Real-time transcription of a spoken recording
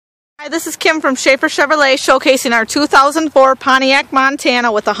Hi, this is Kim from Schaefer Chevrolet showcasing our 2004 Pontiac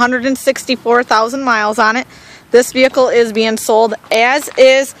Montana with 164,000 miles on it. This vehicle is being sold as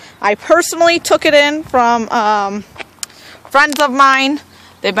is. I personally took it in from friends of mine.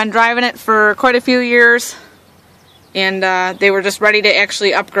 They've been driving it for quite a few years and they were just ready to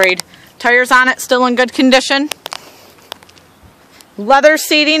actually upgrade. Tires on it still in good condition. Leather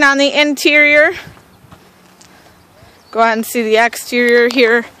seating on the interior. Go ahead and see the exterior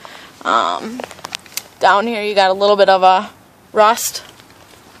here. Down here you got a little bit of a rust.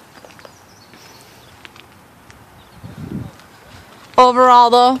 Overall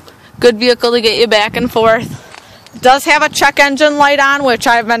though, good vehicle to get you back and forth. Does have a check engine light on, which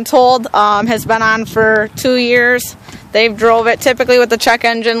I've been told has been on for 2 years. They've drove it typically with the check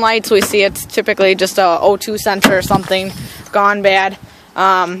engine lights. We see it's typically just a O2 sensor or something gone bad. You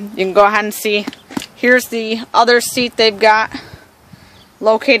can go ahead and see. Here's the other seat they've got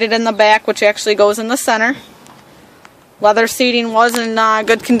located in the back, which actually goes in the center. Leather seating was in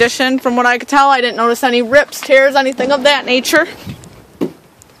good condition from what I could tell. I didn't notice any rips, tears, anything of that nature.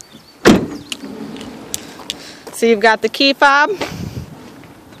 So you've got the key fob.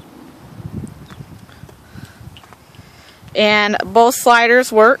 And both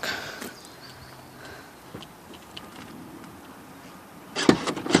sliders work.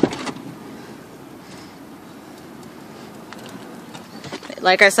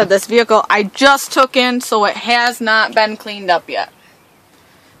 Like I said, this vehicle I just took in, so it has not been cleaned up yet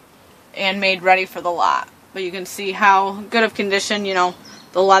and made ready for the lot. But you can see how good of condition, you know,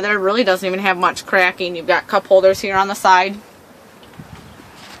 the leather really doesn't even have much cracking. You've got cup holders here on the side.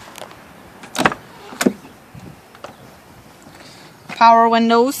 Power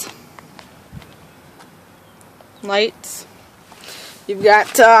windows. Lights. You've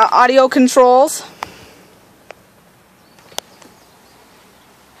got audio controls.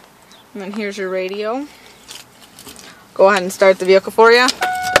 And then here's your radio. Go ahead and start the vehicle for you.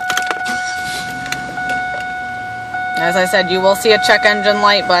 As I said, you will see a check engine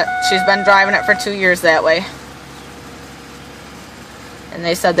light, but she's been driving it for 2 years that way. And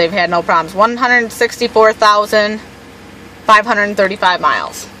they said they've had no problems. 164,535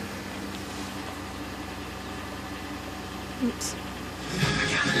 miles. Oops.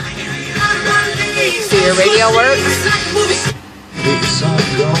 See, your radio works.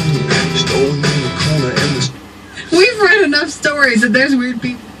 We've read enough stories that there's weird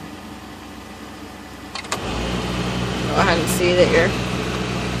people. Go ahead and see that you're...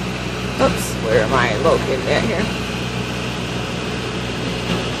 Oops, where am I located at here?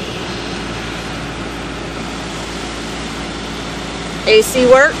 AC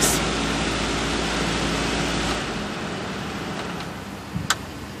works.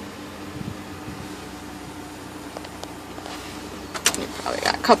 You probably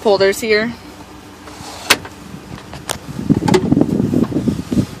got cup holders here.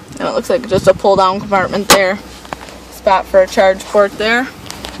 And it looks like just a pull down compartment there. Spot for a charge port there.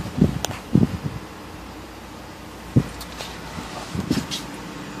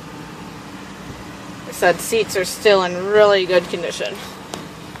 Like I said, seats are still in really good condition.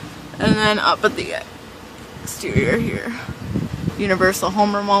 And then up at the exterior here, universal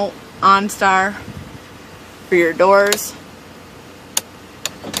home remote, OnStar for your doors.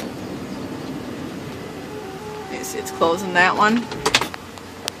 You see it's closing that one.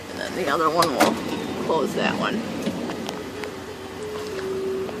 And then the other one will close that one.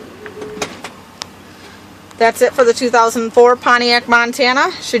 That's it for the 2004 Pontiac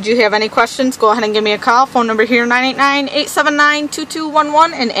Montana. Should you have any questions, go ahead and give me a call. Phone number here,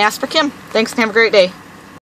 989-879-2211, and ask for Kim. Thanks and have a great day.